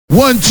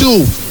1,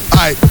 2.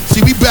 Alright,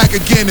 see, we back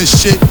again and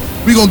shit.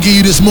 We gonna give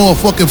you this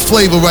motherfucking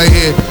flavor right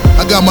here.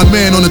 I got my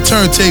man on the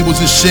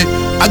turntables and shit.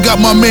 I got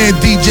my man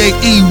DJ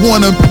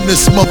E1 up in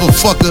this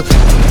motherfucker.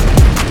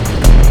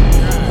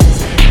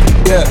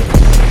 Yeah.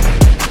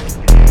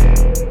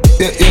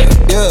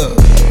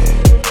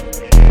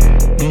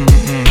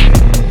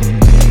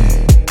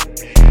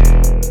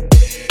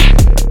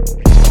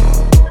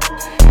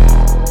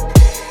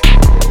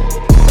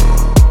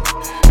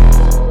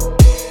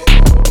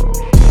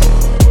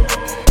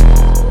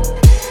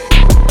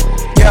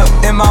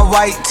 In my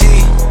white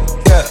tee,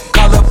 yeah,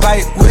 call up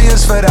Pipe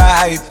Williams for the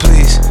hype,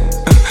 please.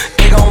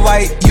 They gon'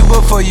 wipe you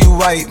before you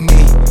wipe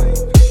me.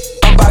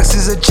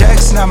 Boxes of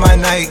checks, not my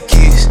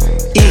Nikes.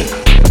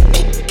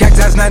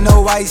 Cactus, not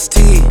no iced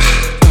tea.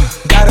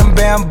 Got them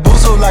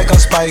bamboozled like I'm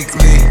Spike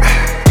Lee.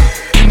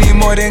 You need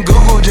more than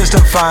Google just to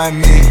find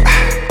me.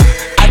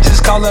 I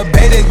just call a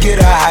beta, get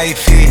a high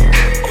fee.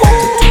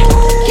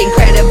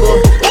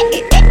 Incredible,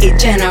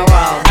 general.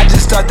 I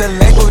just start the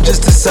label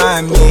just to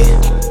sign me.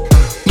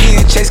 Me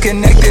and Chase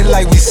connected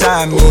like we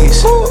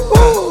Siamese.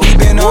 We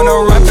been on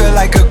a run, feel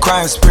like a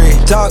crime spree.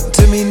 Talk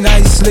to me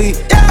nicely.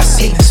 I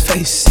seen his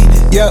face, seen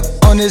it. Yup,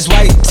 on his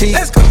white tee.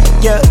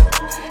 Yeah,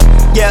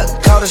 yeah,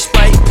 call the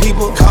Sprite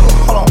people.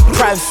 Hold on,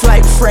 private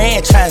flight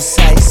franchise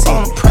sites.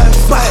 Private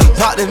flight,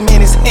 popped him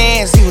in his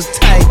hands, he was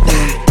tight.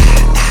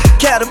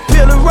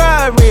 Caterpillar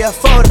robbery, I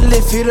fought to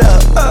lift it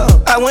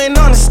up. I went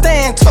on the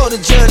stand, told the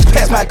judge,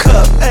 pass my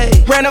cup.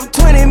 Ran up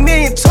 20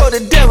 million, told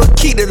the devil,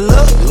 keep the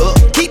look.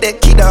 Keep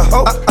the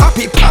hope.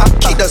 RP pop,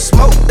 keep the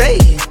smoke.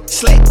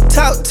 Slick,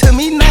 talk to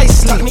me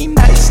nicely.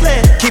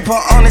 Keep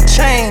her on the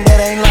chain, that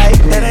ain't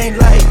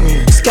like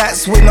me.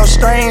 Scots with no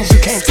strings, you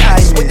can't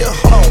tie me.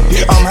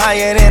 I'm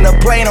higher than a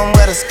plane on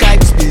where the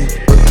Skypes be.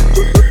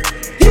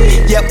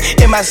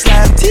 Yep, in my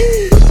slime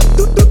tee.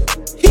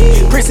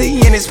 Princey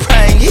in his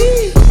prime,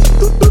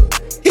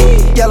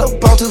 yellow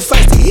bone too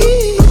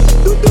feisty,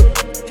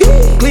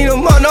 clean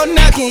them up, no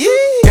knocking,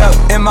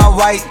 Yup, in my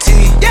white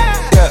tee,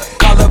 yeah,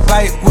 call up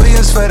Pipe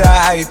Williams for the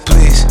hype,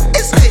 please.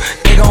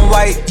 They gon'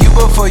 wipe you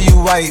before you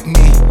wipe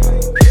me.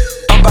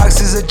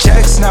 Boxes of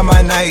checks, not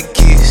my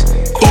Nikes.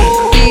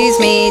 Excuse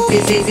me,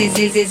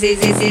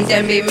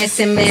 don't be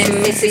missing me.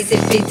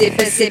 Mississippi,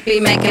 Mississippi,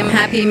 make him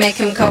happy, make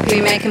him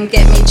copy, make him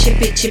get me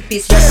chippy.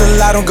 That's a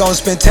lot I'm gon'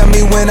 spend. Tell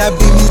me when I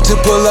beat you to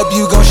pull up,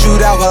 you gon'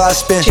 shoot out while I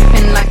spin.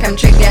 Trippin' like I'm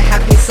trigger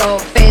happy, soul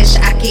fish.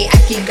 Aki,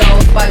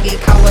 gold buggy,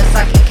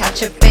 Kawasaki,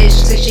 catch a fish.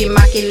 Sushi,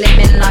 maki,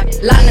 living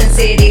like London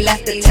City,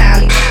 left the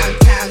town.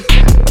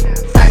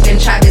 And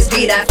Travis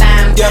beat that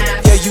fam. Yeah,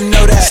 you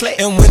know that.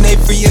 And when they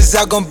free us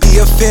out, gon' be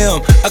a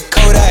film, a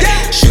Kodak.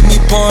 Shoot me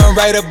pouring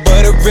right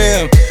above the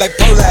rim, like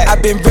Polak.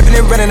 I've been ripping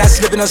and running, I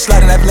slipping, no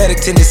sliding, athletic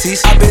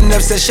tendencies. I've been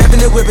upset, shoving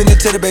and whipping it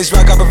to the base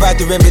rock. I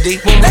provide the remedy.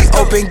 When we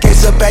open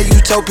gates up at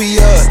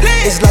Utopia,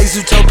 it's like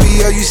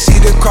Zootopia. You see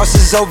the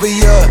crosses over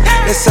ya.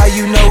 That's how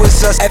you know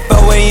it's us. At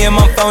 4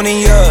 a.m. I'm phoning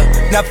ya.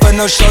 Not for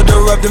no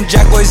shoulder rub. Them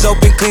jack boys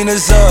open,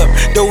 cleaners up.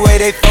 The way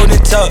they fold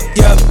it up.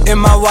 Yeah,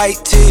 in my white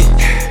tee.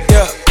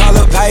 Yeah. Call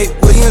up Pipe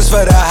Williams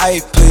for the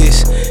hype,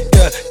 please.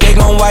 Yeah, they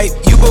gon' wipe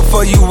you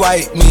before you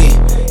wipe me.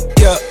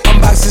 Yeah,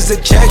 unboxes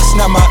of checks,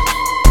 not my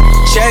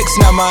checks,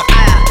 not my.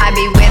 I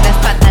be where the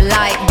fuck the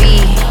light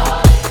be.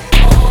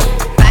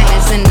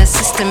 Bangers in the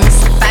system,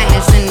 it's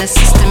bangers in the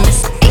system,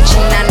 it's H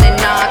and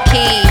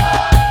anarchy.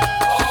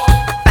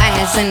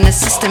 Bangers in the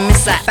system,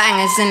 it's like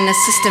bangers in the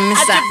system,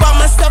 it's like. I just bought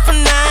myself a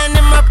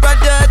 9 and my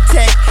brother a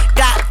 10.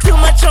 Got too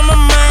much on my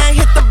mind,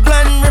 hit the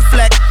blunt and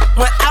reflect.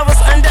 When I was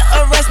under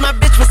arrest, my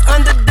bitch was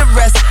under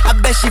duress. I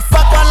bet she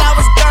fucked while I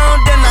was gone,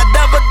 then I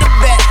doubled the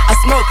bet. I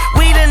smoked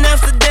weed in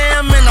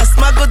Amsterdam and I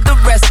smuggled the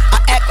rest.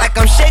 I act like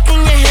I'm shaking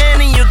your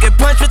hand and you get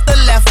punched with the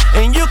left.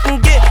 And you can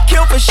get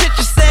killed for shit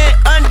you saying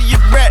under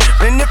your breath.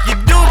 And if you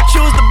do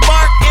choose to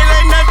bark, it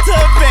ain't nothing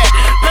to a vet.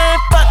 Man,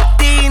 fuck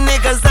these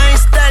niggas, I ain't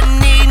studying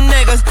these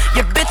niggas.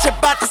 Your bitch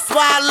about to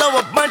swallow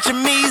a bunch of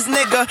me's,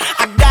 nigga.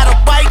 I got a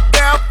white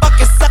girl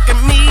fucking sucking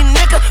me,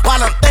 nigga.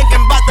 While I'm thinking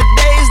about the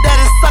days that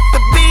it sucked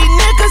to be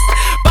niggas.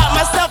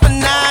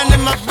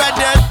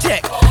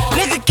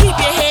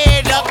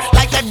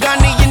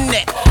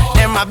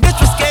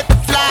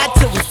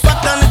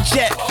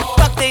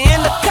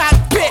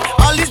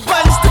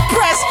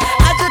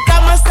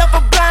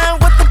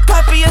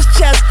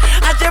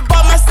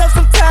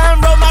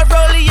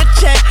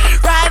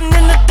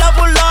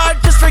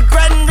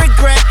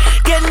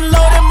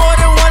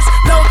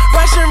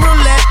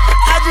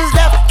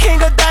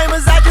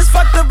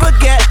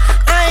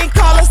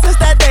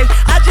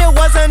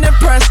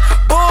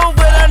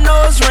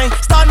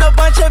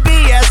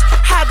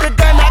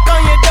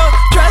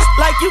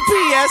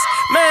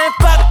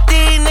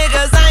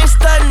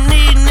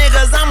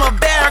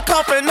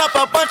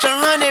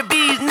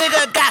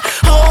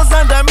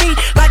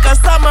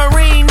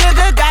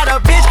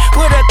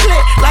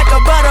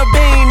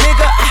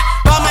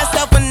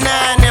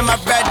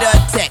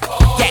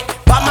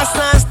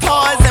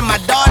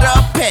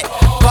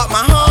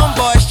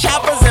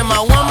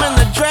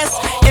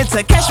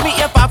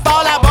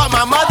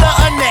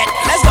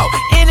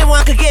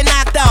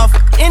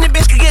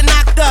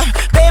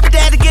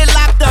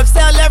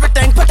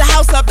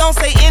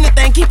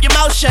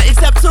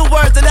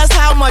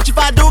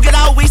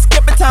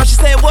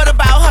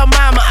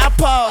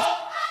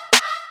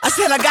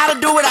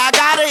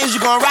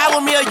 gon' ride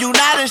with me or you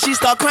not? And she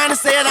start crying and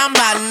said I'm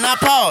not, and I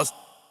paused.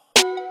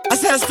 I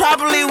said it's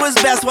probably what's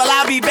best. Well,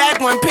 I'll be back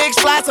when pigs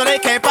fly so they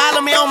can't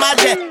follow me on my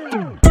jet.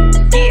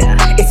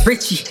 Yeah, it's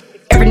Richie.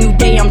 Every new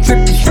day I'm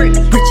drippy.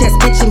 Rich ass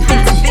bitch and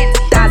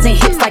 50. Thighs and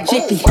hips like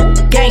Jiffy.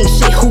 Gang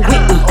shit, who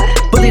with me?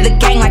 Bully the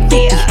gang like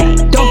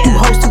 50. Don't do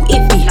hoes too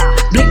iffy.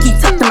 Blicky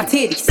tuck to my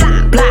titties.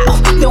 Blow,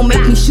 don't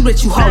make me shoot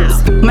at you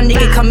hoes. My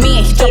nigga come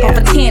in, he drop off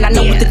a 10. I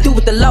know what to do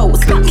with the lows.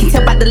 Can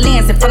tell by the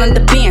lens in front of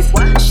the Benz.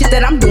 Shit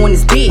that I'm doing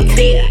is big.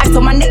 Ice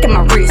on my neck and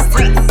my wrist.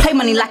 Play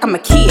money like I'm a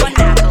kid.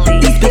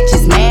 These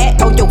bitches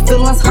mad, oh your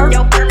feelings hurt.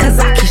 Cause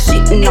I keep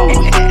shitting on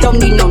them. Don't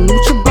need no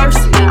neutral burst.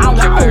 I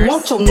don't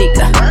want your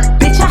nigga.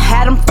 Bitch, I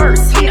had him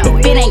first. If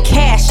it ain't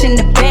cash in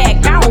the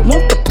bag, I don't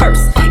want the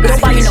purse. Don't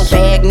buy me no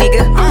bag,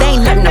 nigga. They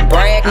ain't nothing to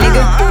brag,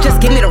 nigga.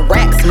 Just give me the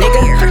racks,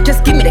 nigga.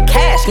 Just give me the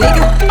cash,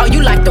 nigga. Oh,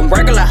 you like them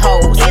regular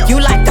hoes. You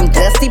like them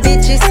dusty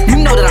bitches. You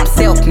know that I'm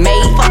self-made.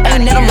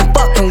 Ain't none of them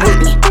fucking with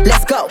me.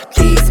 Let's go.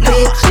 These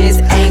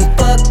bitches ain't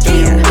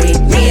fucking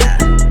with me.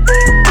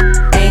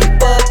 Ain't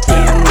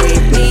fucking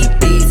with me.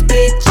 These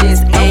bitches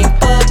ain't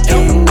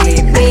fucking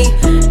with me.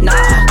 Nah,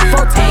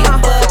 ain't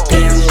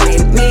fucking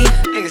with me.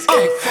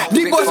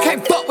 These boys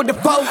can't fuck with the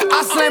boat.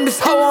 I slammed this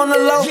hoe on the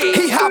low.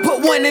 He hot,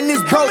 put one in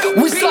his bro.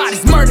 We slide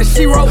his murder,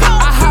 she wrote.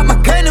 I hide my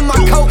gun in my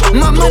coat.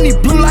 My money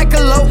blue like a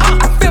low.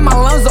 I fill my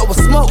lungs up with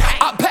smoke.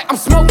 I pack, I'm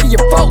smoking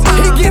your folks.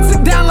 He gets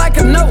it down like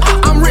a note.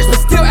 I'm rich but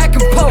still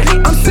acting poor.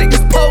 I'm sick,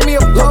 just pull me a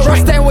blow. I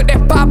stand with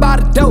that 5 by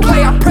the dope.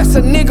 Play, I press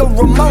a nigga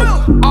remote.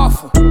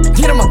 Awful,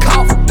 get him a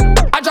coffin.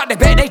 I drop that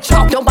bag, they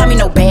chalk. Don't buy me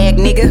no bag,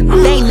 nigga.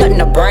 They ain't nothing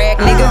to brag,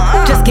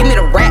 nigga. Just give me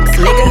the racks,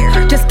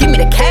 nigga. Just give me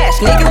the cash,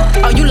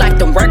 nigga. Oh, you like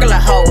them regular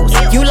hoes.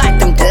 You like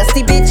them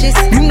dusty bitches.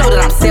 You know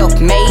that I'm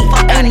self-made.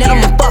 Ain't none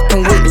of them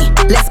fucking with me.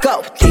 Let's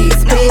go.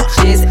 These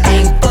bitches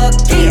ain't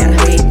fucking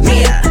with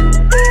me.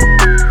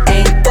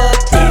 Ain't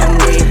fucking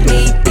with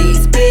me.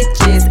 These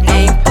bitches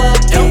ain't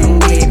fucking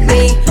with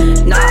me.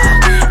 Nah,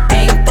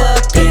 ain't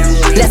fucking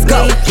with me. Let's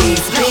go.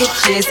 These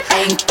bitches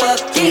ain't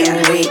fucking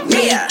with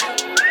me.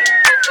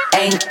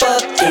 Ain't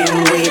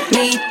fucking with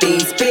me.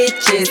 These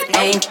bitches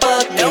ain't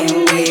fucking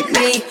with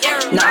me.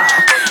 Nah,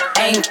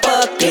 ain't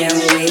fucking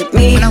with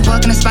me. When I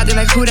walk in the spot, they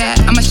like, who that?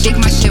 I'ma shake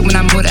my shit when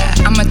I move that.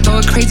 I'ma throw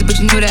it crazy, but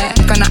you knew that.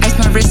 Gonna ice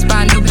my wrist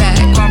by a new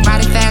bag. Gonna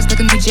ride it fast like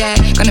a new jack.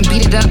 Gonna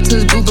beat it up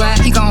till it's blue black.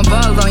 He gon'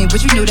 ball on me,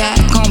 but you knew that.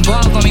 Gon'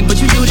 ball on me, but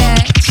you knew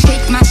that.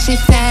 Shake my shit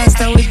fast,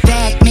 throw it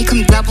back. Make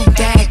him double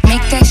back.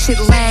 Make that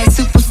shit last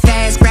super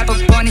fast. Grab up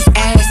on his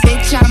ass.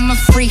 Bitch, I'm a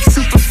freak,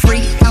 super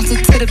freak. Bounce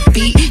it to the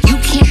beat. You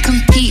can't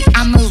compete,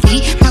 I'm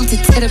elite. Bounce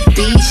it to the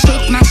beat.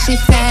 Shake my shit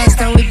fast,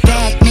 throw it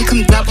back. Make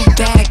him double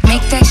back.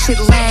 Make that shit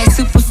last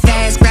super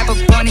fast. Grab up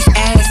on his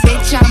ass.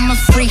 Bitch, I'm a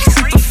freak,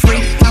 super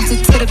freak. Bounce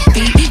it to the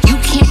beat. You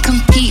can't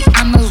compete,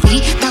 I'm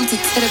elite. Bounce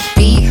it to the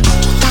beat.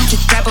 Bounce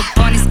it, grab up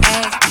on his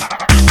ass.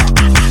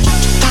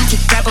 Bounce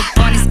it, grab up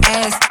on his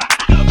ass.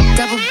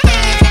 Double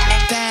bag,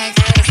 bag,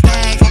 bag,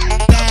 bag,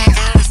 bag.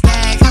 Bounce it,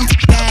 bag,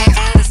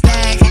 bag.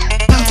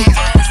 Bounce it,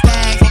 bag,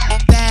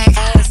 bag, bag, bag,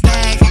 bag.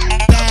 Bounce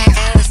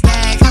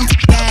it,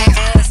 bag,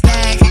 bag.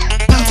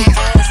 Bounce it,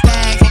 bag, bag,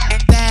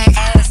 bag,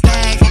 bag,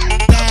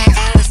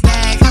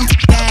 bag.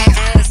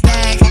 Bounce it, bag,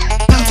 bag.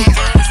 Bounce it,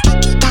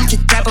 bounce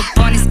it, grab up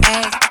on his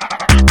ass.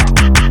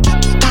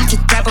 Bounce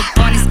it, grab up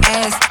on his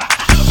ass.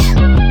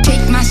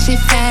 Take my shit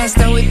fast,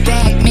 throw it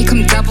back, make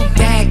him double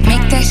back.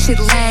 Make that shit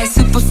last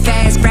super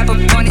fast, grab up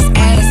on his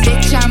ass.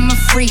 Bitch, I'm a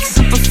freak,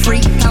 super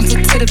freak. Bounce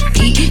it to the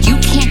beat, you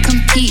can't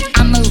compete,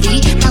 I'm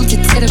elite. Bounce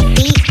it to the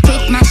beat.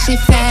 Take my shit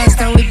fast,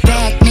 throw it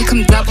back, make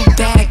him double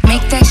back.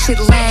 Make that shit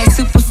last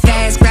super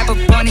fast, grab up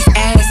on his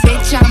ass.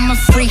 Bitch, I'm a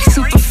freak,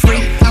 super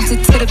freak. Bounce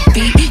it to the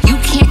beat, you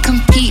can't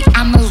compete,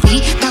 I'm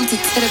elite. Bounce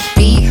it to the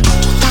beat.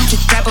 Bounce it,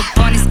 grab up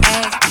on his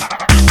ass.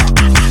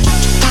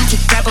 Bounce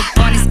it, grab up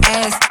on his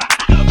ass.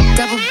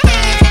 Double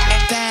bag,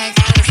 bag,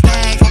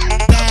 bag,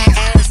 bag,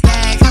 bag. Bounce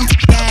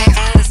it,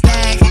 bag,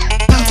 bag.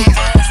 Bounce it,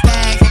 bag,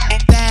 bag,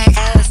 bag, bag,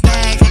 bag.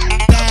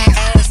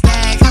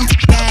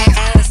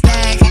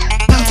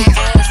 Bounce it, bag, bag. Bounce it,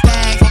 bag,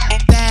 bag, bag,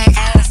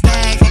 bag.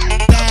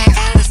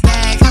 Bounce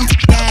it,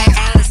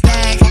 bag,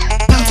 bag.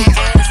 Bounce it,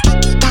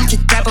 bounce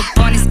it, grab up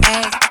on his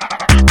ass.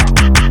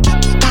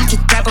 Bounce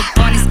it, grab up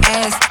on his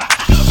ass.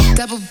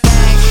 Double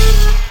bag,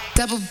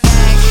 double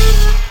bag,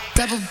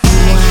 double bag.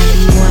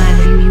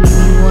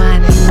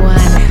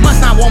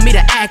 Must not want me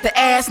to act the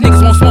ass.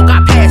 Niggas won't smoke,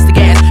 I pass the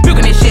gas.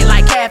 Milking this shit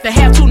like half and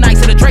half. 2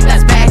 nights of the Drake,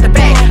 that's back to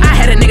back. I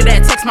had a nigga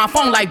that text my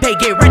phone like, babe,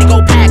 get ready,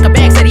 go pack a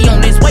bag. Said he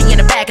on his way in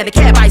the back of the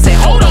cab. I said,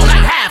 hold on,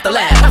 like half the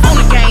laugh. On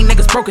the gang,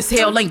 niggas broke as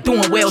hell, ain't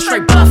doing well,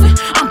 straight bluffing.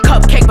 I'm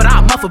cupcake, but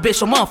I'll muff a bitch,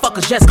 so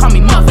motherfuckers just call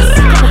me muffin.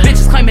 Couple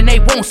bitches claiming they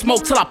won't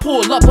smoke till I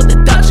pull up with the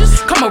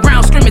Duchess. Come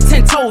around screaming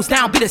 10 toes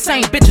down, be the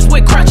same bitches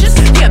with crutches.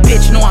 Yeah,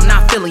 bitch, no, I'm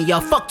not feeling ya.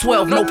 Fuck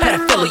 12, no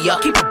pedophilia.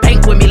 Keep a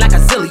bank with me like a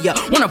Zillia.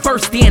 Wanna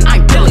verse, then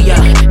I'm billing ya.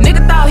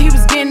 Nigga thought he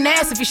was getting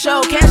ass if he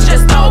showed cash,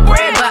 just throw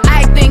bread. But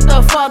I think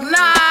the fuck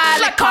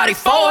nah, like Cardi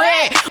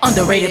forehead.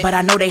 underrated, but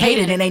I know they hate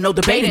it, and ain't no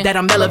debating that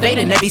I'm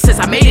elevating. Ever since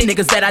I made it,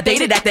 niggas that I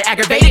dated acting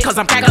aggravated, cause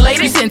I'm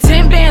calculated. You send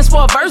 10 bands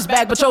for a verse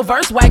back, but your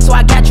verse whack, so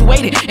I got you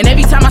waited. And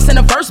every time I send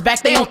a verse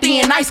back, they on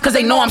thin nice, cause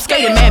they know I'm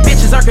skating. Mad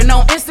bitches irking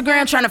on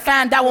Instagram, trying to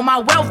find out what my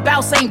wealth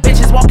bout. Same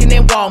bitches walking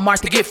in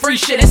Walmart to get free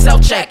shit and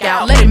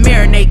self-checkout. Let it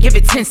marinate, give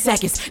it 10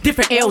 seconds.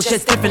 Different L's,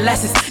 just different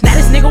lessons. Now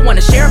this nigga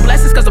wanna share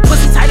blessings, cause the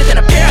pussy tighter than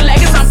a pair of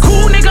leggings. I'm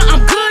cool, nigga,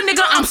 I'm good,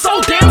 nigga, I'm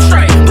so damn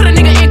straight. Put a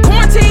nigga in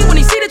quarantine, when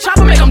he see the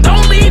chopper, make him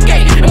don't leave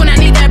gate. And when I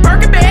need that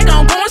Birkin bag, I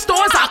don't go in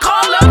stores, I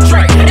call up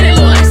Drake. And it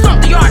look like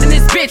Stump the Yard in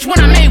this bitch when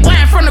I made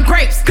wine from the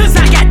grapes. Cause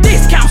I got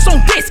discounts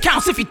on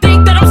discounts if you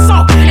think that I'm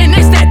soft. And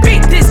it's that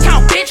big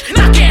discount, bitch,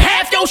 knocking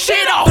half your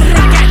shit off.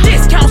 I got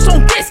discounts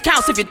on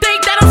discounts if you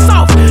think that I'm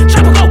soft.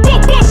 Chopper go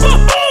boom, boom, boom,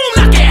 boom,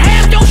 knocking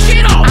half your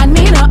shit off. I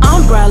need an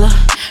umbrella,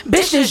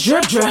 bitch, just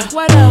drip drip.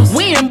 What else?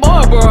 We in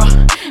Bora,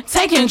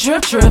 taking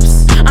trip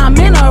trips. I'm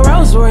in a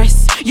Rolls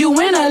Royce, you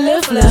in a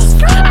lift.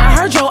 I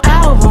heard your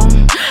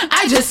album,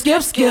 I just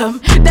skip.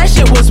 That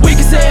shit was weak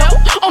as hell.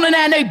 On the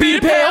 9 they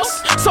beat the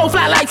pills. So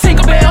fly like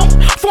Tinkerbell.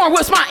 Foreign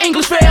what's my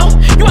English fail?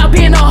 You out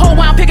being a hoe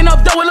while I'm picking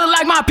up dough, it look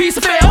like my piece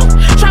of fail.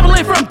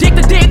 Traveling from dick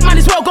to dick, might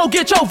as well go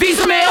get your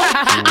visa mail.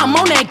 I'm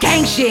on that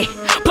gang shit,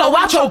 blow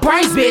out your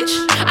brains, bitch.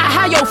 I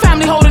had your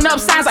family holding up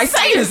signs like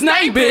say his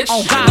name, bitch.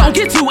 Don't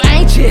get too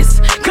anxious,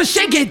 cause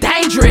shit get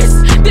dangerous.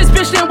 This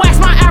bitch didn't wax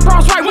my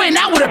eyebrows right, went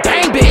out with a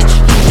bang, bitch.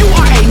 You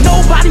are a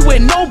nobody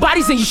with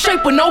nobodies and you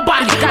shape with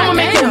nobody. I'ma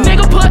make your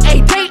nigga put a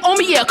date on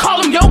me, yeah,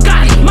 call him yo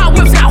Gotti. My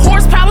whip's got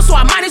horsepower, so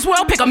I might as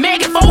well pick a man,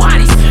 get 4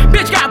 hotties.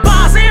 Bitch got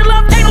bars and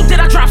love, ain't no did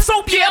I drop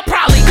soap, yeah,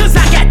 probably. Cause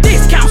I got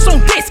discounts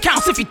on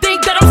discounts if you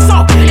think that I'm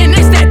soft. And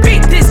it's that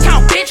big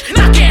discount, bitch,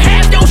 knocking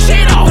half your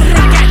shit off.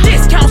 I got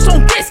discounts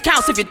on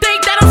discounts if you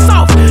think that I'm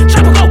soft.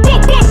 Chopper go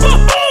boom, boom, boom,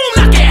 boom,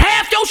 knocking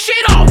half your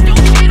shit off.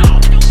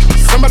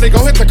 Somebody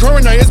go hit the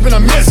coroner, it's been a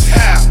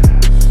mishap.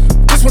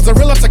 This was a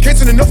real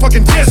altercation and no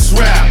fucking diss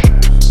rap.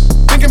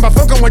 Thinking about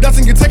fucking with us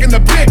and you taking a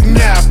big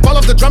nap. All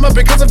of the drama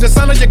because of the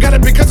sound, you got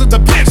it because of the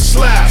bitch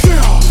slap.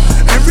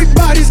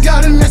 Everybody's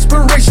got an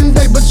expiration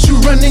date, but you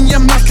running your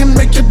mouth can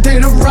make your day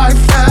to ride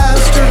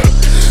faster.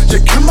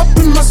 You come up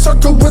in my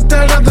circle with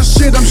that other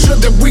shit, I'm sure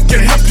that we can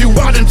help you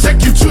out and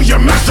take you to your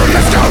master.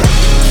 Let's go.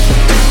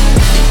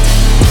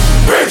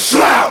 Big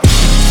slap.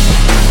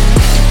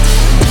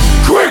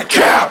 Quick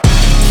cap.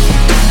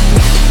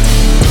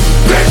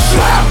 Big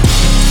slap.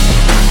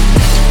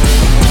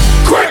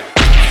 Quick.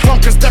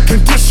 Funk is the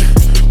condition,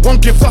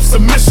 won't give up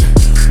submission.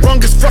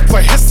 Wrong as fuck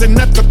for hissing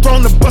at the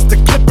throne to bust the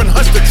clip and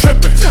hush the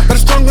tripping. But a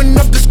strong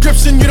enough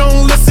description, you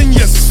don't listen,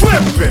 you're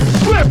slipping.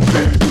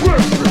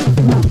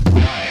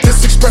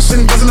 This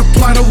expression doesn't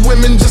apply to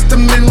women, just to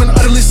men when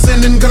utterly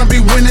sinning. Gonna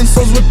be winning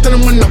souls within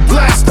them when the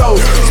blast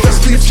those.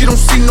 Especially if you don't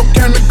see no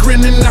kind of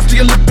grinning after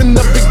your lip in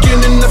the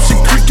beginning. If she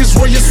creek is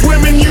where you're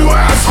swimming, you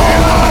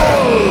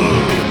asshole.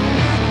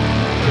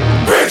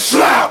 Big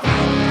slap.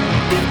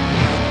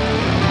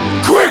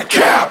 Quick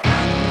cap.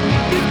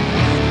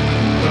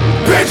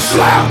 Bitch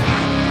slap.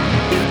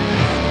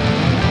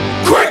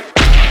 Quick.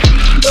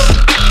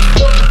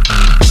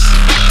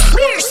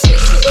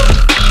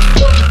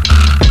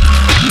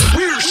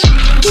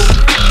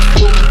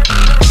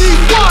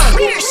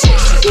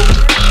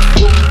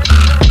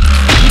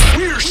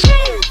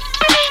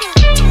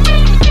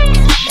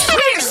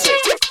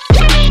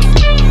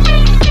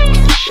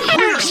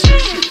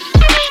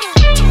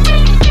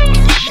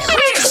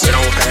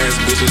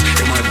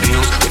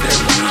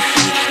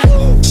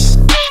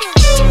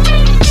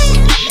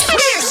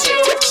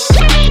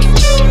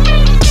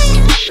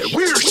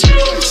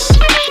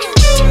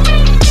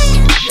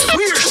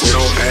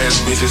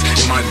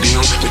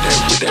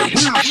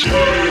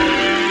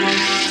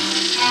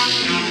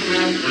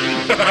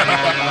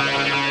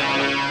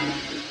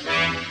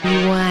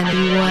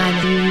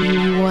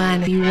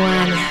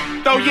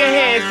 Throw your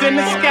hands in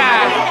the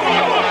sky.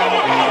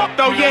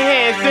 Throw your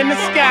hands in the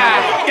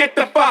sky. Get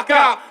the fuck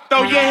up.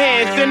 Throw your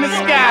hands in the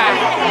sky.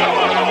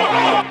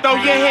 Throw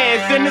your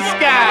hands in the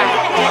sky.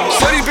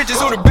 Show these bitches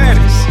who the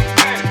baddest.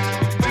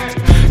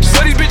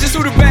 Show these bitches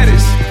who the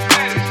baddest.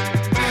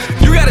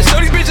 You gotta show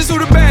these bitches who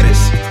the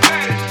baddest.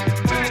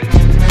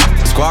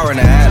 Square in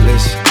the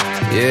Atlas.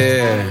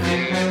 Yeah.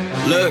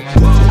 Look,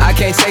 I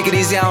can't take it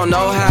easy, I don't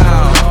know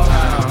how.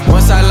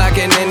 Once I lock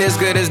it in, it's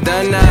good, it's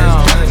done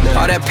now.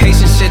 All that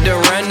patient shit to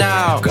run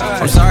out.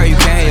 I'm sorry you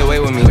can't hang away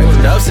with me.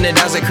 The ups and the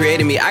downs that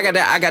created me. I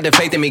got the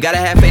faith in me. Gotta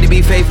have faith to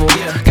be faithful.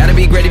 Gotta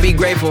be great to be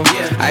grateful.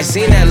 I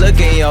seen that look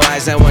in your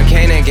eyes, that one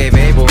Canaan gave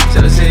Abel.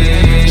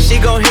 She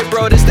gon' hit,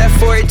 bro, this that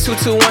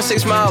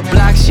 482-216 mile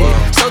block shit.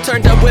 So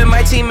turned up with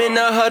my team in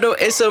the huddle,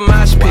 it's a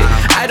mosh pit.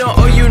 I don't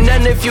owe you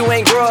nothing if you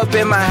ain't grow up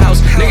in my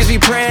house. Niggas be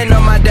praying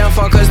on my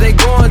downfall, cause they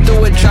going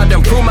through it. Tried to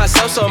improve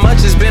myself so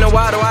much, it's been a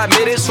while, though I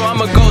admit it. So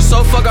I'ma go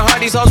so fucking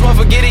hard, these hoes won't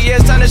forget it. Yeah,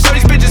 it's time to show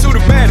these bitches who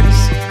the baddest.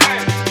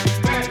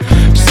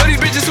 Show these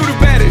bitches who the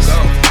baddest.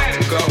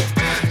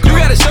 You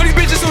gotta show these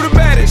bitches who the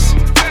baddest.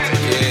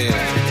 Yeah.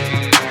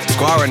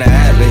 Square in the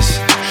Atlas.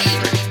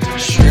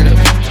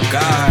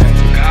 God,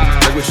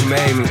 look what you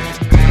made me.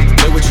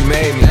 Look what you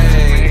made me.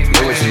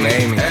 Look what you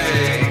made me.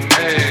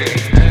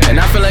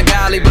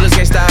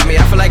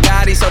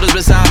 body, sodas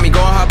beside me.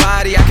 Going hard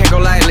body, I can't go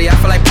lightly. I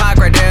feel like Pac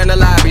right there in the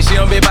lobby. She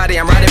on big body,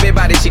 I'm riding big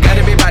body. She got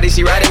a big body,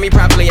 she riding me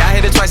properly. I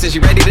hit her twice and she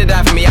ready to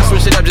die for me. I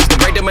switch it up just to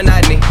break the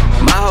monotony.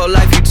 My whole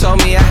life you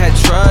told me I had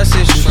trust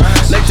issues.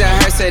 Looked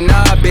at her, said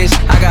nah bitch,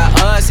 I got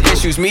us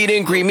issues. Meet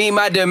and greet me,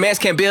 my demands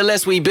can't build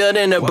less we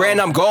building a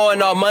brand. I'm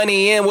going all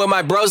money in with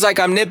my bros like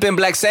I'm nipping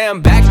Black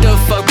Sam. Back the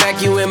fuck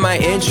back, you in my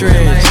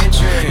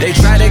interest. They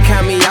try to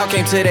count me out,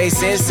 came to their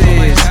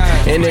senses.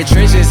 In the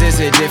trenches, it's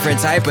a different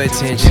type of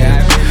tension.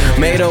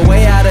 Made a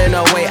way out of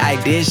no way,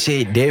 I did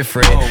shit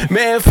different.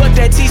 Man, fuck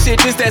that t-shirt,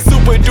 just that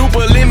super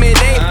duper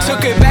lemonade.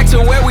 Took it back to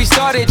where we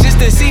started just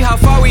to see how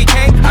far we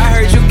came. I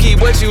heard you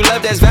keep what you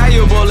love that's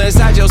valuable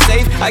inside your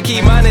safe. I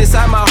keep mine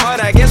inside my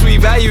heart, I guess we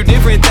value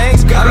different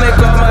things. I make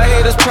all my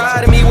haters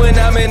proud of me when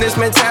I'm in this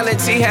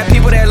mentality. Have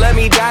people that love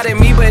me, doubting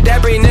me, but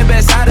that bring the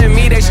best out of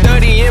me. They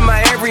study in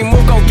my every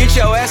move, gon' get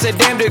your ass a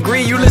damn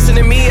degree. You listen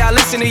to me, I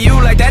listen to you,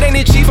 like that ain't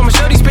it, chief. I'ma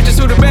show these bitches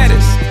who the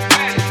baddest.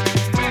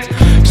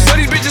 Show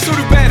these bitches who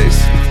the baddest.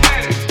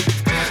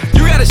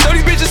 You gotta show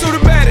these bitches who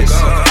the baddest.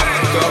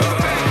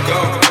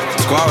 Go.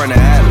 Square in the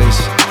Atlas.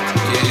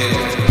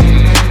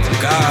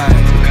 Yeah. God,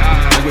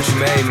 look what you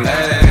made me.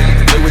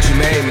 Look what you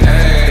made me.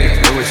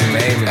 Look what you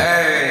made me.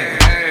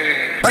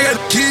 I got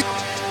a key.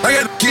 I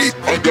got a key.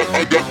 I got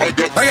a key.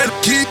 I got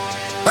a key.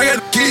 I got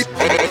a key.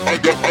 I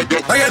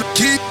got a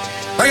key.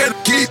 I got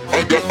a key. I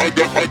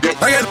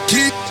got a key. I got a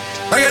key.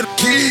 I got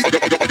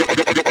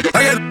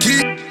a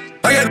key.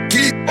 I got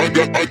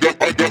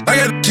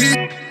a key.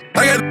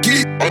 I got a key. I got a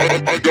key.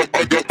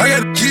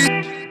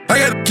 I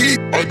got a key.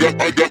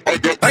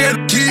 I got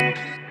a key.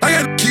 I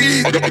got a key.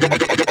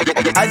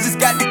 I just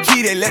got the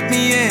key, they let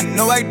me in,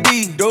 no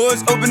ID.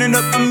 Doors opening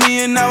up for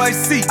me and now I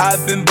see.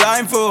 I've been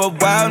blind for a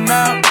while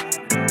now.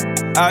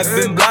 I've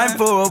been blind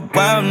for a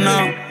while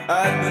now.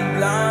 I've been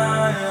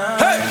blind.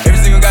 Hey! Every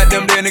single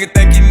goddamn day, nigga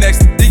think he next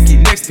to Dicky,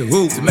 next to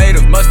who?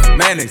 Tomatoes, mustard,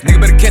 mayonnaise. Nigga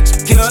better catch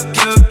him.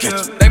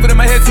 They put in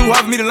my head too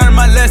hard for me to learn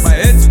my lesson. My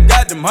head too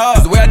goddamn hard.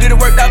 Cause the way I did it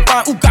worked out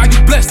fine. Ooh, God,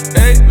 you blessed.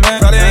 Hey, man,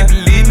 probably ain't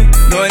believe me.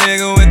 No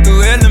nigga went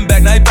through hell and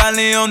back. Now he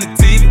finally on the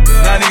TV.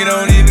 Now nigga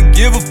don't even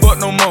give a fuck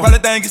no more. Probably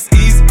think it's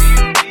easy.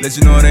 Let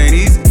you know it ain't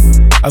easy.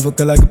 I fuck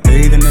her like a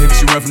bathing ape.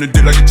 She run from the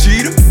dick like a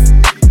cheetah.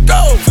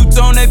 Go!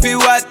 Two-tone AP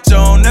watch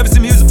on. Never see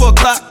me use it for a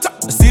clock.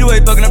 I see the way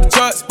he fucking up the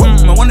charts.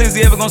 I wonder is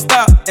he ever gonna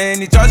stop. And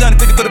he charge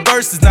 150 for the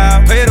verses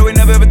now. Pay it away,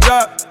 never ever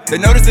drop. They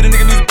notice that the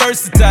nigga music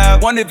versatile.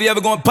 Wonder if he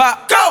ever gonna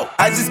pop. Go!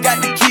 I just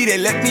got the key, they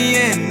let me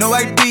in, no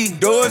ID.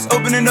 Doors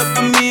opening up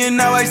for me and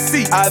now I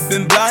see. I've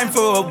been blind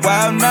for a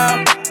while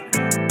now.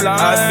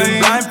 I've been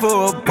blind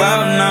for a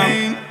while now.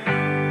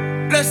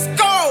 Let's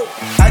go!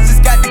 I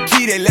just got the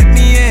key, they let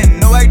me in,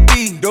 no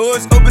ID.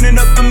 Doors opening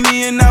up for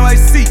me and now I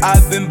see.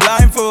 I've been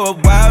blind for a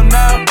while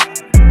now.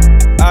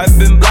 I've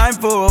been blind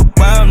for a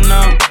while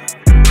now.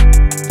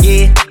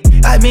 Yeah,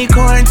 I've been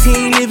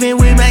quarantined, living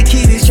with my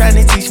kids, trying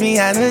to teach me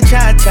how to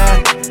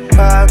cha-cha.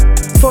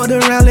 Fucked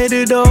around, let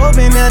the door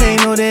open, now they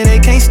know that they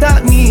can't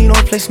stop me.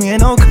 Don't place me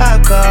in no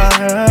cop car.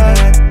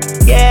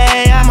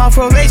 Yeah, I'm on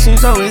probation,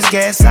 so it's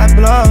gas I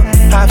blow.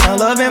 I found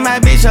love in my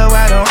bitch, so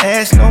I don't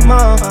ask no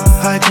more.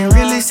 I can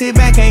really sit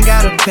back, ain't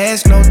gotta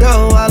pass no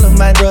dough. All of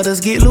my brothers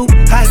get loot,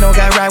 I don't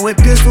got right with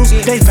pistols.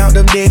 They found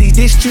them daddy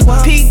dissed you.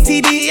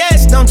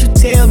 PTDS, don't you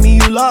tell me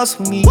you lost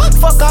for me.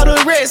 Fuck all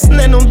the rest, and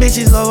then them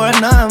bitches low a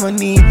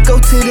nominee. Go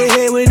to the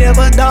head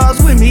whenever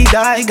dogs with me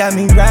die. Got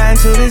me riding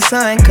till the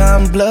sun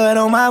come, blood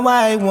on my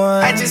white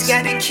one. I just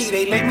got the key,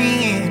 they let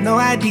me in, no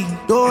ID.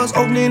 Doors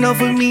opening up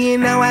for me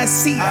and now I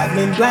see. I've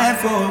been blind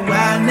for a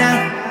while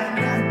now.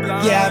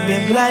 Yeah, I've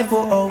been blind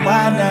for a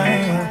while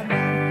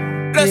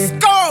now. Let's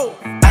go!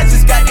 I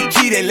just got the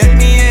key, they let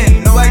me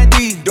in, no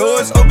ID.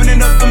 Doors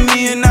opening up for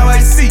me and now I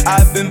see.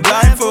 I've been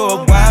blind for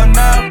a while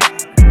now.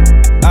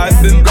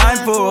 I've been blind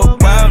for a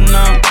while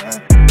now.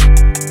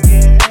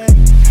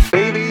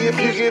 Baby, if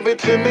you give it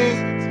to me,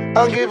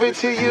 I'll give it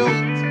to you.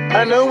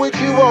 I know what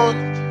you want,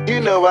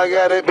 you know I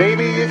got it.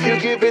 Baby, if you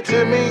give it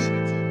to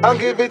me, I'll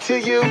give it to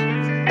you.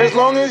 As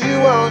long as you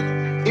want,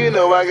 you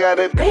know I got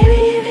it. Baby,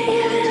 if you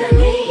give it to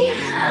me,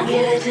 I'll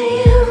give it to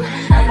you.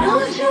 I know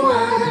what you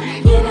want,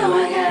 you know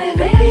I got it.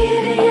 Baby,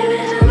 if you give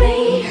it to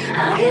me,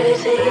 I'll give it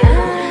to you.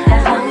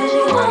 As long as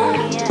you want,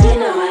 you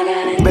know I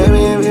got it.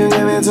 Baby, if you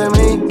give it to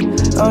me,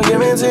 I'll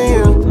give it to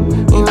you.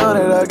 You know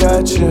that I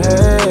got you,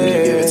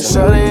 hey.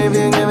 Shorty, if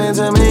you give it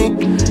to me,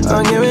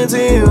 I'll give it to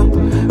you.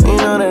 You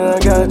know that I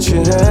got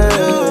you, hey.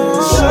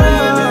 Shorty,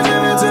 if you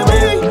give it to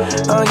me,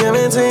 I'll give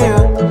it to you.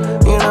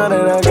 You know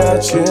that I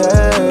got you,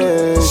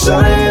 hey.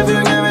 Shorty, if you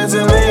give it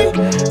to me,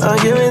 I'll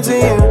give it to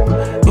you.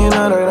 You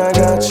know that I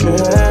got you,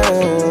 hey.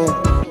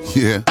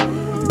 Yeah,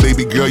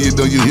 baby girl, you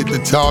know you hit the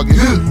target.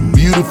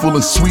 Beautiful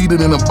and sweeter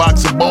than a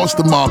box of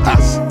Boston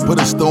markers. Put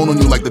a stone on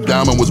you like the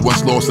diamond was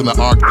once lost in the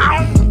Arctic.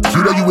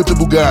 Cute are you with the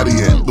Bugatti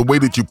and the way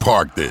that you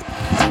parked it.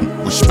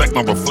 Respect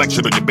my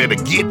reflection or you better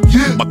get.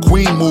 My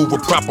queen move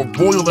with proper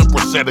royal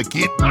empress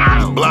etiquette.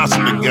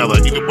 Blossom together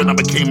even when I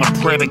became a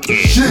predicate.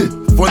 Shit.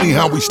 Funny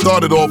how we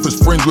started off as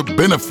friends with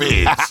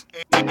benefits.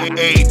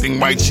 Everything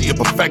right, she a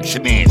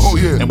perfectionist. Oh,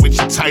 yeah. And when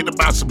she tight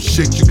about some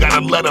shit, you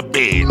gotta let her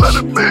be. Let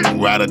her be.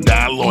 Ride or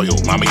die loyal,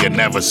 mama, you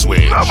never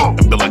switch. Never.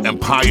 And build an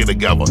empire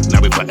together,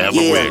 now we forever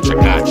rich, I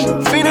got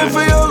you. Feeding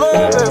for your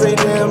love every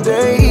damn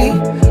day.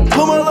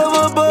 Put my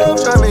love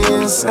above, drive me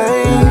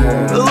insane.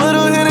 A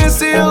little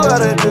Hennessy, a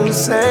lot of do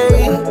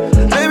say.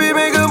 Baby,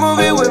 make a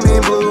movie with me,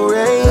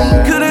 Blu-ray.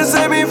 Couldn't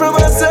save me from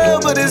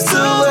myself, but it's too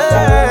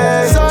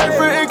late. Sorry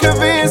for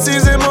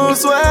inconveniences and mood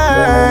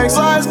swag.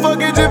 Slides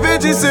fucking Da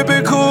Vinci,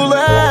 sipping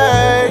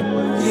Kool-Aid.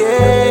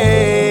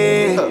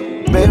 Yeah.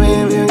 Baby,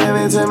 if you give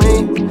it to me,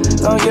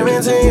 I'll give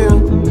it to you.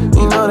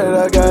 You know that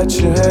I got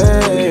you,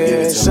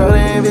 hey. Shorty,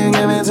 if you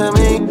give it to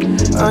me,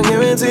 I'll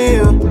give it to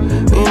you.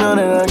 You know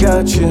that I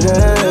got you,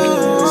 hey.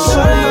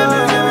 Shorty, if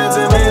you give it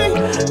to me,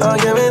 I'll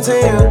give it to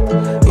you.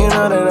 You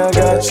know that I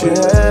got you,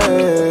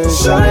 hey.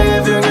 Shorty,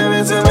 if you give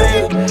it to me,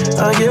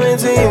 I'll give it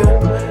to you.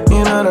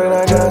 You know that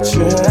I got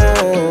you, hey.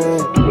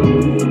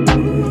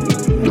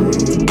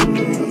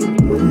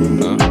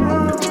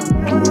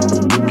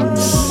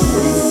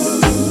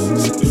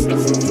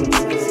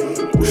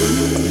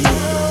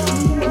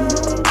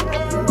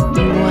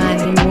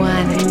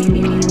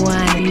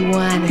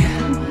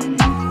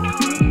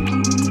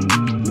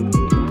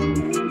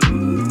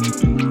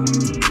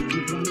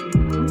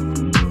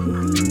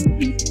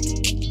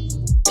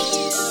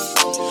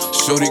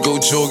 Shorty go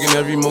jogging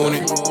every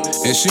morning,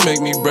 and she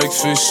make me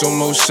breakfast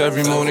almost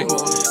every morning.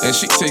 And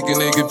she take a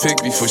nigga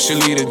pic before she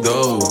leave the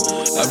door.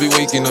 I be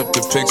waking up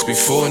the pics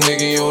before a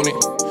nigga on it.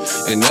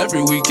 And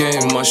every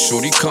weekend my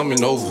shorty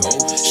coming over.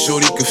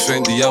 Shorty can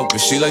Fendi out, but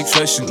she like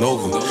fashion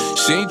over.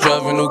 She ain't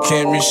driving no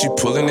Camry, she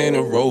pulling in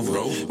a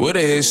Rover. With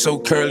her hair so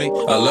curly,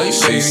 I like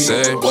she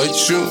said,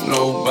 what you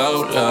know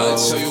about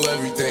us? I tell you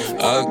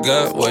everything. I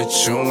got what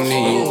you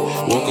need.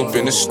 Woke up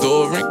in the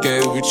store and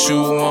get what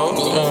you want.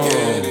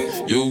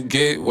 You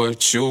get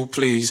what you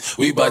please.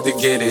 We bout to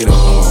get it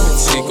on.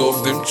 Take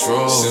off them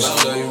drawers.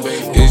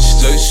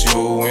 It's just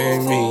you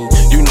and me.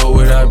 You know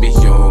what I be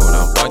on.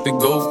 I'm about to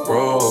go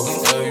raw.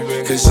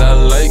 Cause I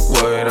like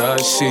what I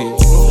see.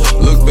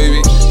 Look,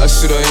 baby, I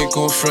said I ain't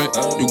gon' front.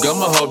 You got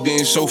my heart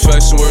beating so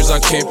fast, some words I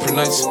can't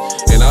pronounce.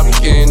 And I be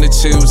getting the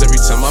chills every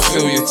time I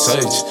feel your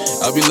touch.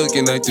 I be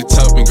looking at the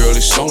top and girl,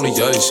 it's only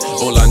us.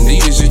 All I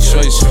need is your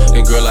choice.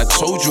 And girl, I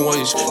told you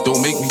once,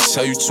 don't make me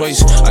tell you twice.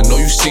 I know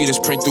you see this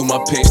print through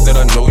my pants that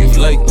I know you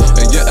like.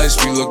 And your ass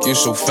be looking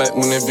so fat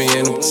when it be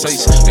in them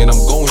tights. And I'm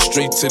going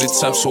straight to the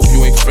top, so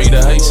you ain't afraid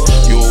of heights.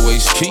 You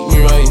always keep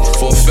me right,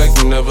 for a fact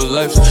you never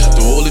left.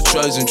 Through all the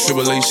trials and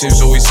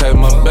tribulations, always had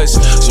my best.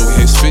 So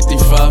here's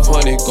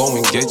 5,500, go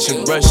and get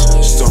your brush.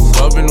 Start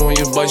rubbing on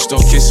your butt,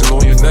 start kissing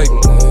on your neck.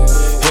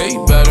 Hey,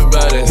 better,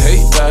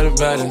 hey, better.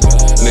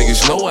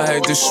 Niggas know I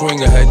had to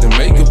swing, I had to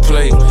make a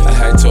play. I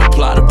had to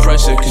apply the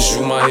pressure, cause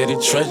you my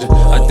hidden treasure.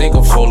 I think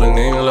I'm falling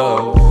in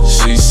love.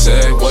 She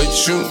said,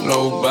 what you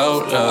know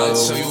about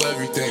us? I tell you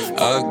everything.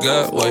 I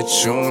got what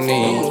you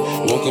need.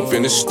 Woke up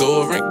in the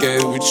store and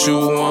get what you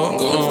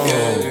want.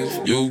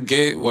 You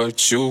get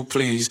what you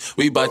please.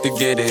 We bout to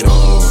get it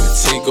on.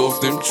 Take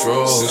off them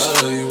drawers.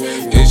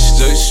 It's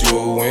just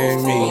you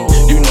and me.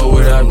 You know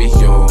what I be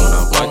on.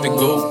 I'm about to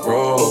go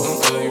raw.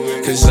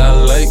 Cause I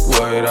like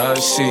what I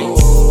see.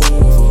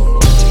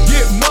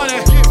 Get money.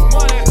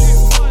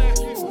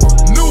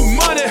 New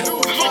money.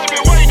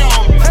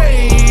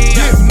 Hey,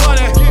 get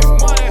money.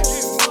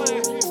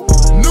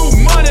 New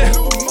money.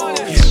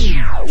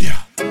 Yeah.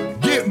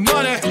 Get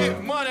money.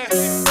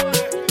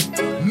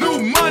 New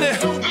money.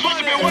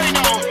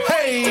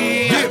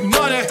 Hey, get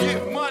money.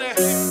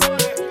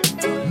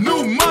 New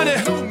money.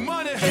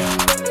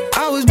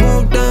 I was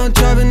broke down,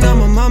 driving out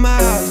my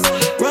mama's house.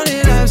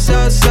 Running laps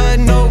outside,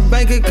 no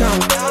bank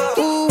account.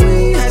 Ooh,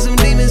 we had some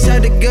demons,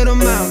 had to get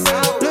them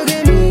out. Look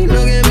at me,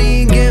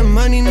 getting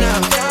money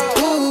now.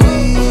 Ooh,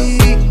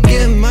 we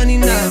getting money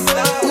now.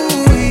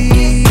 Ooh,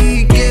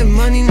 we getting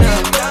money now.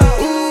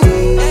 Ooh,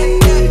 we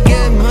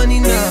getting money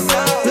now.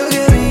 Look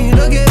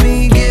at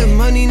me, getting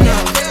money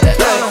now.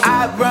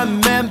 I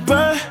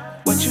remember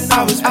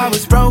I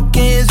was broke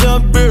as a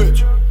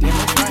bitch.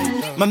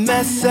 My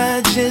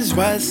messages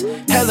was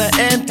hella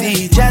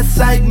empty, just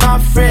like my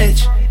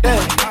fridge.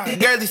 Yeah.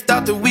 Girlies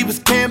thought that we was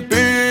camping.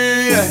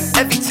 Yeah.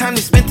 Every time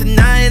they spent the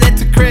night at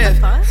the crib.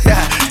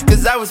 Yeah.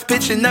 Cause I was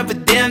pitching up a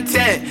damn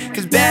tent.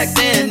 Cause back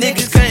then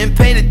niggas couldn't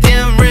pay the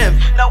damn rim.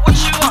 Now what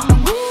you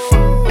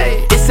want?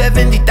 Hey, it's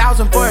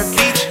 70,000 for a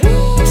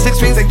feature.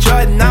 6 rings like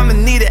Jordan, I'ma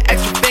need an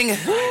extra finger.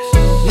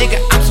 Nigga,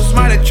 I'm so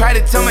smart, I try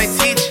to tell my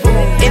teacher.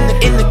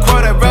 In the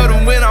court, I wrote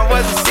him when I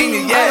was a senior.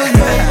 Yeah.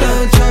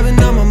 I was driving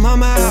out my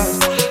mama's house.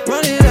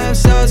 Running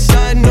laps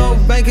outside, no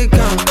bank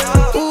account.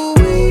 Ooh,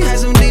 we had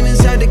some demons,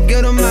 had to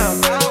get them out.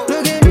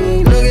 Look at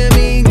me,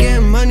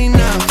 getting money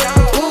now.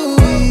 Ooh,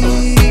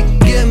 we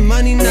getting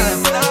money now.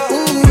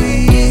 Ooh,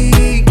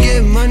 we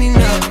getting money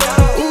now.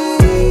 Ooh,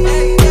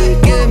 we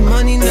getting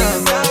money now.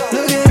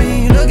 Look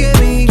at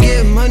me,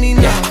 getting money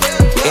now.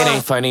 It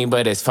ain't funny,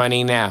 but it's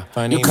funny now.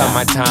 You cut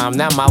my time,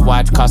 now my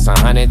watch costs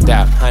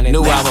 $100,000.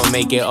 Knew I would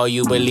make it, oh,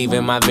 you believe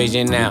in my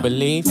vision now.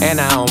 And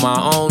I own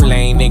my own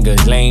lane,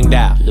 niggas lamed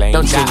out.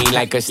 Don't treat me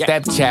like a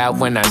stepchild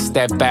when I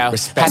step out.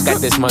 I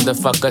got this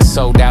motherfucker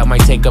sold out,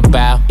 might take a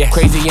bow.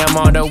 Crazy, I'm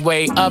all the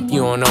way up,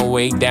 you on the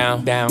way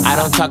down. I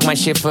don't talk my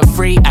shit for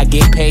free, I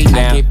get paid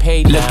now.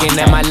 Looking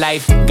at my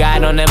life,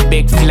 God on a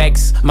big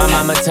flex. My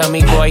mama tell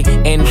me, boy,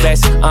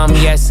 invest,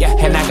 yes.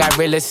 And I got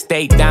real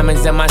estate,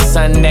 diamonds in my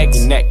son neck.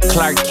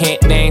 Clark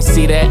Kent, they ain't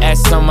see the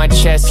S on my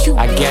chest,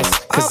 I guess.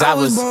 Cause I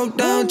was broke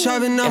down,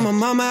 trapping on my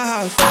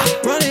mama's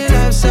house. Running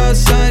up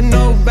Southside,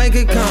 no bank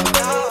account.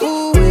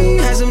 Ooh, we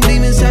had some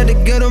demons, had to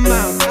get them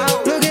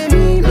out. Look at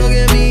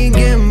me,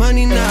 getting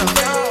money now.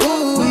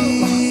 Ooh,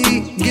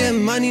 we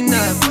getting money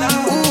now.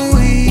 Ooh,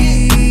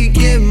 we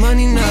getting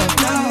money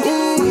now.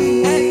 Ooh,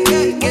 we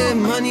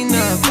getting money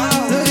now.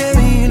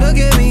 Look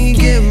at me,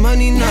 getting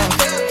money now.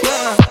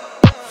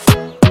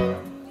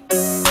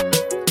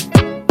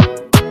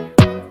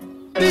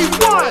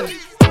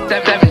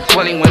 Step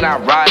 720 when I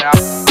ride out. I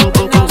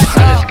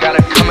just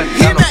gotta come and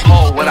down the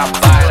pole when I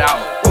buy it out.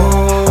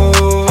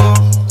 Oh,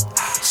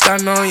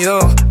 starting on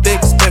your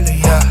big spender,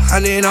 yeah.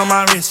 Honey on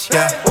my wrist,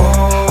 yeah.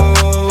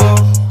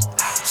 Oh,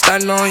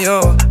 starting on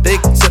your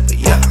big tipper,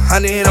 yeah.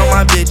 Honey on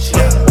my bitch,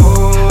 yeah.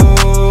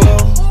 Oh,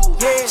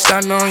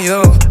 starting on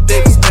your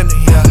big spender,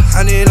 yeah.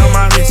 Honey on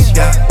my wrist,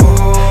 yeah.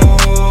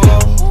 Oh,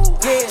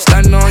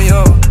 starting on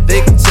your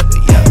big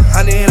tipper, yeah.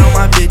 Honey on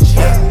my bitch,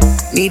 yeah.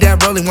 Need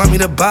that rolling, want me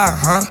to buy,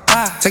 huh?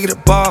 Take it to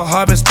ball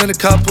hard and spend a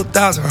couple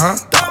 $1,000, huh?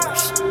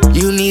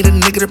 You need a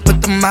nigga to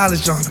put the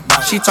mileage on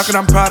her. She talking,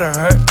 I'm proud of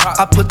her.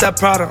 I put that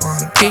Prada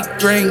on her. Kick,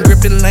 drain,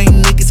 gripping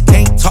lane, niggas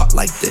can't talk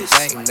like this.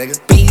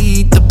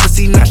 Beat the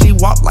pussy, now she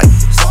walk like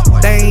this.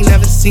 They ain't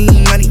never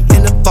seen money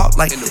in a vault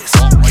like this.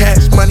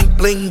 Cash money,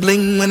 bling,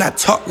 bling when I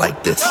talk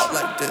like this.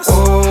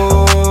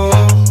 Oh,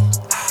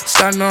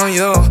 starting on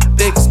your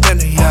big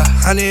spender, yeah.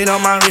 Honey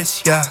on my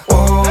wrist, yeah.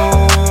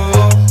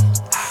 Oh,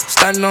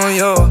 starting on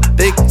your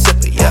big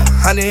tipper, yeah.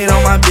 Honey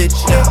on my bitch,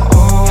 yeah.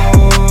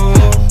 Oh,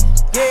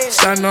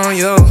 starting on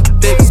your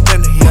big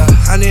spender, yeah.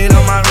 Honey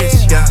on my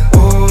wrist, yeah.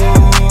 Oh,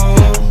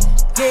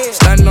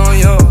 starting on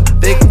your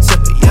big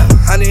tipper, yeah.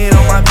 Honey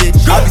on my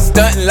bitch, yeah. I be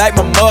stunting like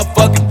my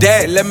motherfucking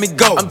dad, let me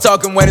go. I'm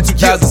talking way to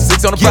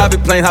 2006 on a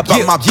private plane, hop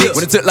out my bitch.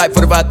 When it took like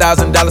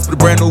 $45,000 for the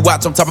brand new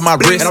watch on top of my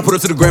wrist. And I put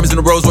up to the Grammys in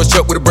a Rolls Royce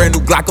truck with a brand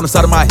new Glock on the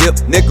side of my hip.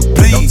 Nigga,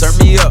 please, don't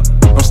turn me up,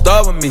 don't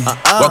start with me.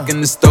 Walk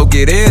in the store,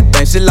 get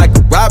everything, shit like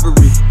a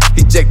robbery.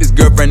 He checked his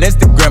girlfriend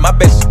Instagram, I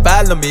bet she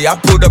follow me. I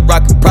pulled up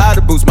rockin'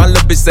 Prada boots, my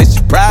little bitch say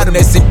she proud of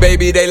me. When they see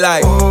baby, they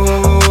like,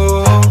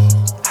 oh,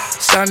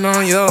 starting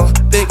on your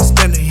big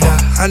spender, yeah.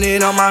 Honey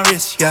on my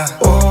wrist, yeah.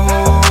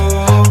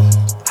 Oh,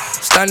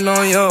 starting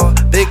on your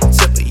big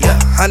tipper, yeah.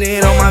 Honey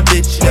on my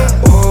bitch, yeah.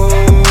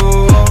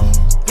 Oh,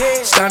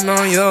 starting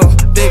on your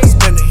big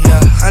spender,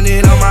 yeah.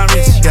 Honey on my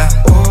wrist, yeah.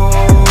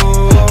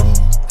 Oh,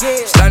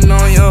 starting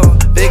on your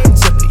big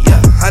tipper,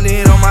 yeah.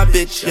 Honey on my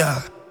bitch,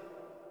 yeah.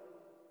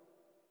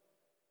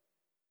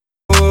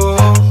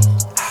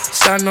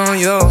 Starting on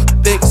your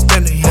big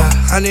spender, yeah.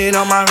 Honey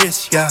on my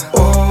wrist, yeah.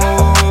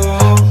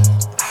 Oh,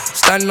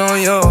 starting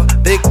on your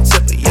big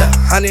tipper, yeah.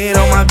 Honey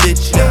on my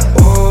bitch, yeah.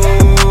 Oh,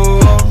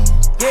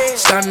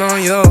 starting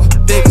on your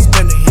big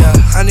spender, yeah.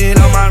 Honey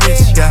on my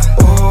wrist, yeah.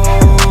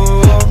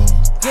 Oh,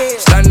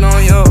 starting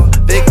on your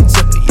big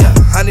tipper, yeah.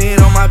 Honey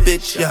on my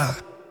bitch, yeah.